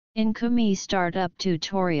ECcube Startup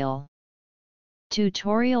Tutorial.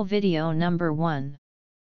 Tutorial video number 1.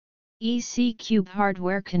 ECcube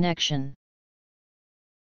hardware connection.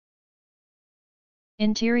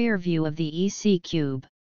 Interior view of the ECcube.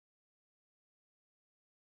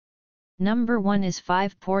 Number 1 is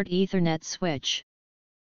 5-port Ethernet switch.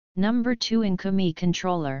 Number 2 ECcube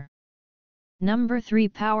controller. Number 3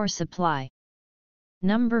 power supply.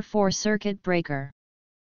 Number 4 circuit breaker.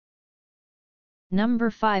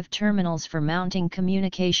 Number 5 terminals for mounting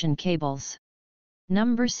communication cables.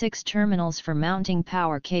 Number 6 terminals for mounting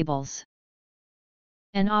power cables.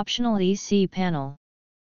 An optional EC panel.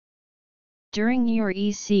 During your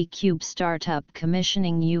ECcube startup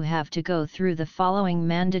commissioning you have to go through the following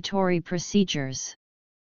mandatory procedures,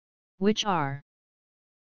 which are: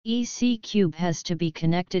 ECcube has to be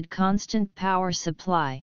connected constant power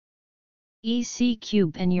supply.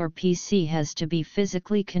 ECcube and your PC has to be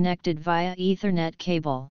physically connected via Ethernet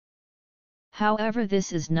cable. However,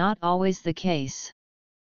 this is not always the case.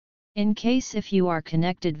 In case if you are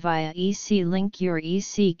connected via EC-Link, your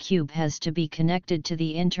ECcube has to be connected to the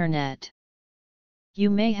internet. You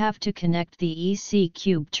may have to connect the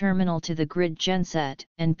ECcube terminal to the grid genset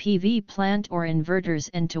and PV plant or inverters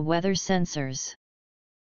and to weather sensors.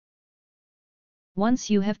 Once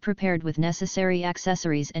you have prepared with necessary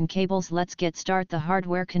accessories and cables, let's get start the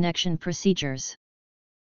hardware connection procedures.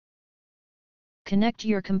 Connect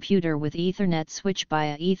your computer with Ethernet switch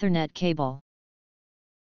via Ethernet cable.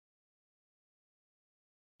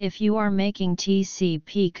 If you are making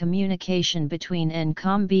TCP communication between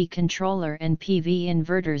ECcube controller and PV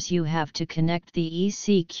inverters, you have to connect the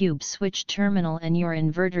ECcube switch terminal and your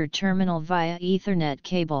inverter terminal via Ethernet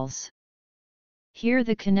cables. Here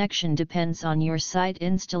the connection depends on your site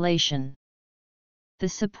installation. The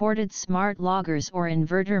supported smart loggers or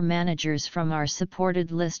inverter managers from our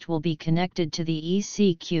supported list will be connected to the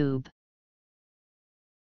ECcube.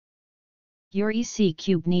 Your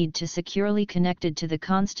ECcube need to securely connected to the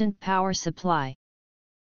constant power supply.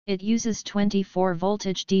 It uses 24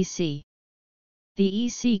 voltage DC. The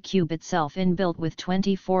ECcube itself inbuilt with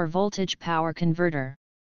 24 voltage power converter.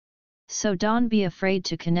 So don't be afraid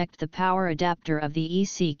to connect the power adapter of the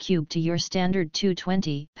ECcube to your standard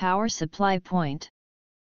 220 power supply point.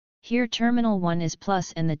 Here terminal 1 is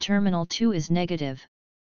plus and the terminal 2 is negative.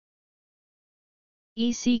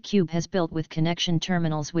 ECcube has built with connection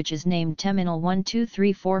terminals which is named terminal 1, 2,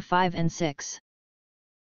 3, 4, 5 and 6.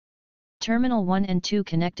 Terminal 1 and 2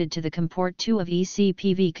 connected to the COM port 2 of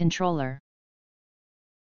ECPV controller.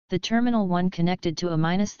 The terminal 1 connected to a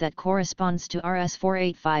minus that corresponds to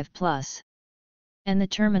RS485 plus. And the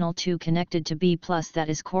terminal 2 connected to B plus that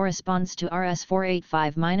is corresponds to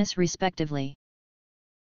RS485 minus respectively.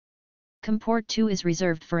 COM port 2 is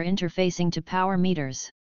reserved for interfacing to power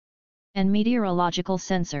meters and meteorological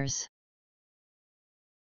sensors.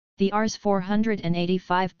 The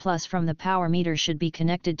RS485 plus from the power meter should be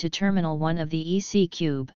connected to terminal 1 of the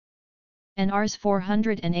ECcube. And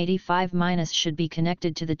RS485 minus should be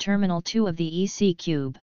connected to the terminal 2 of the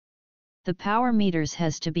ECcube. The power meters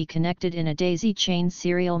has to be connected in a daisy chain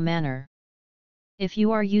serial manner. If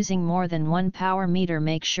you are using more than one power meter,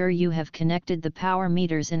 make sure you have connected the power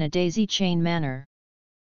meters in a daisy chain manner.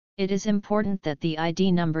 It is important that the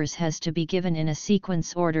ID numbers has to be given in a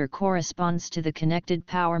sequence order corresponds to the connected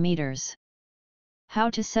power meters. How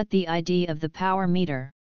to set the ID of the power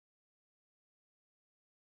meter?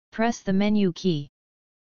 Press the menu key.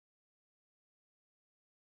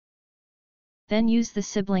 Then use the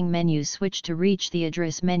sibling menu switch to reach the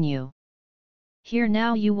address menu. Here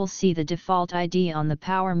now you will see the default ID on the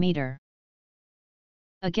power meter.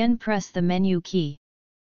 Again press the menu key.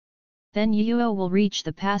 Then you will reach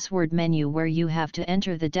the password menu where you have to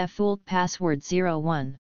enter the default password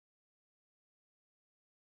 01.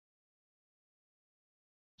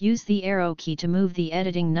 Use the arrow key to move the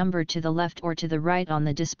editing number to the left or to the right on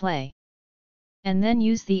the display. And then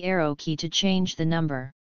use the arrow key to change the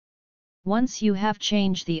number. Once you have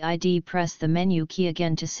changed the ID, press the menu key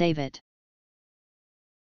again to save it.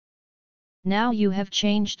 Now you have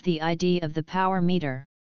changed the ID of the power meter.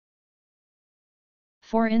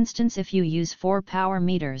 For instance, if you use 4 power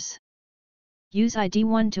meters, use ID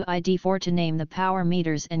 1 to ID 4 to name the power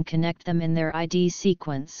meters and connect them in their ID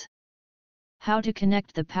sequence. How to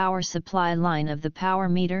connect the power supply line of the power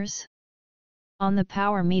meters? On the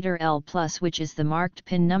power meter L+, which is the marked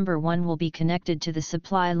pin number 1, will be connected to the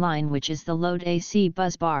supply line, which is the load AC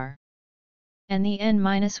bus bar. And the N-,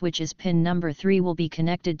 which is pin number 3, will be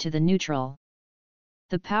connected to the neutral.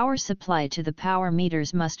 The power supply to the power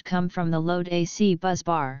meters must come from the load AC bus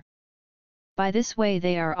bar. By this way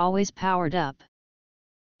they are always powered up.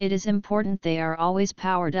 It is important they are always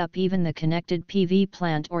powered up, even the connected PV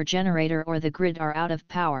plant or generator or the grid are out of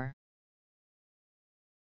power.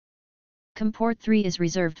 COM port 3 is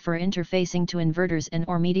reserved for interfacing to inverters and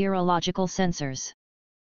or meteorological sensors.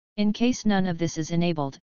 In case none of this is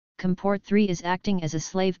enabled, COM port 3 is acting as a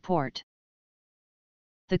slave port.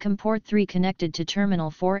 The COM port 3 connected to terminal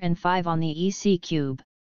 4 and 5 on the ECcube.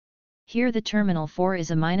 Here the terminal 4 is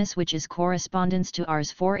a minus, which is correspondence to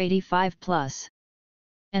Rs 485 plus.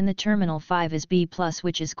 And the terminal 5 is B plus,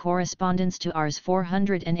 which is correspondence to Rs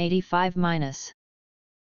 485 minus.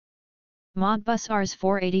 Modbus Rs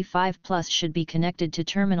 485 plus should be connected to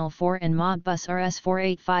terminal 4 and Modbus Rs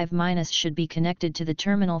 485 minus should be connected to the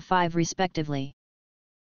terminal 5 respectively.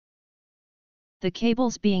 The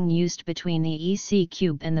cables being used between the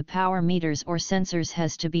ECcube and the power meters or sensors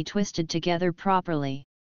has to be twisted together properly.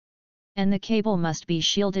 And the cable must be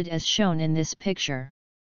shielded as shown in this picture.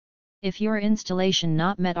 If your installation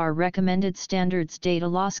not met our recommended standards, data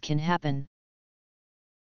loss can happen.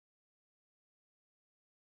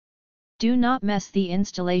 Do not mess the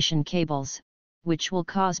installation cables, which will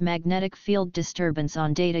cause magnetic field disturbance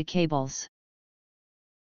on data cables.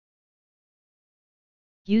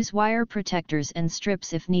 Use wire protectors and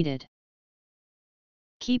strips if needed.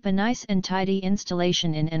 Keep a nice and tidy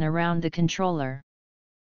installation in and around the controller.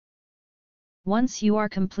 Once you are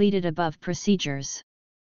completed above procedures,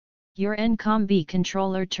 your ECcube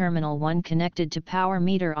controller terminal 1 connected to power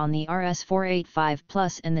meter on the RS485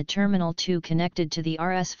 plus and the terminal 2 connected to the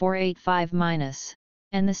RS485 minus.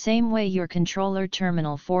 And the same way your controller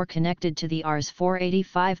terminal 4 connected to the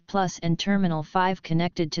RS485 plus and terminal 5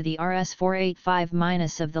 connected to the RS485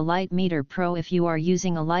 minus of the Light Meter Pro if you are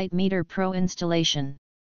using a Light Meter Pro installation.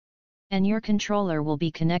 And your controller will be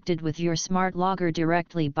connected with your smart logger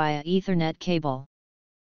directly via Ethernet cable.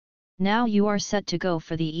 Now you are set to go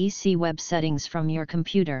for the ECweb settings from your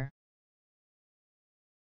computer.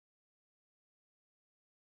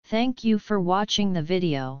 Thank you for watching the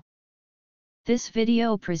video. This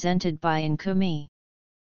video presented by ECcube.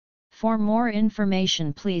 For more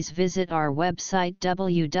information, please visit our website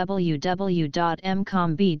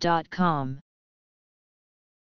www.emcomb.com.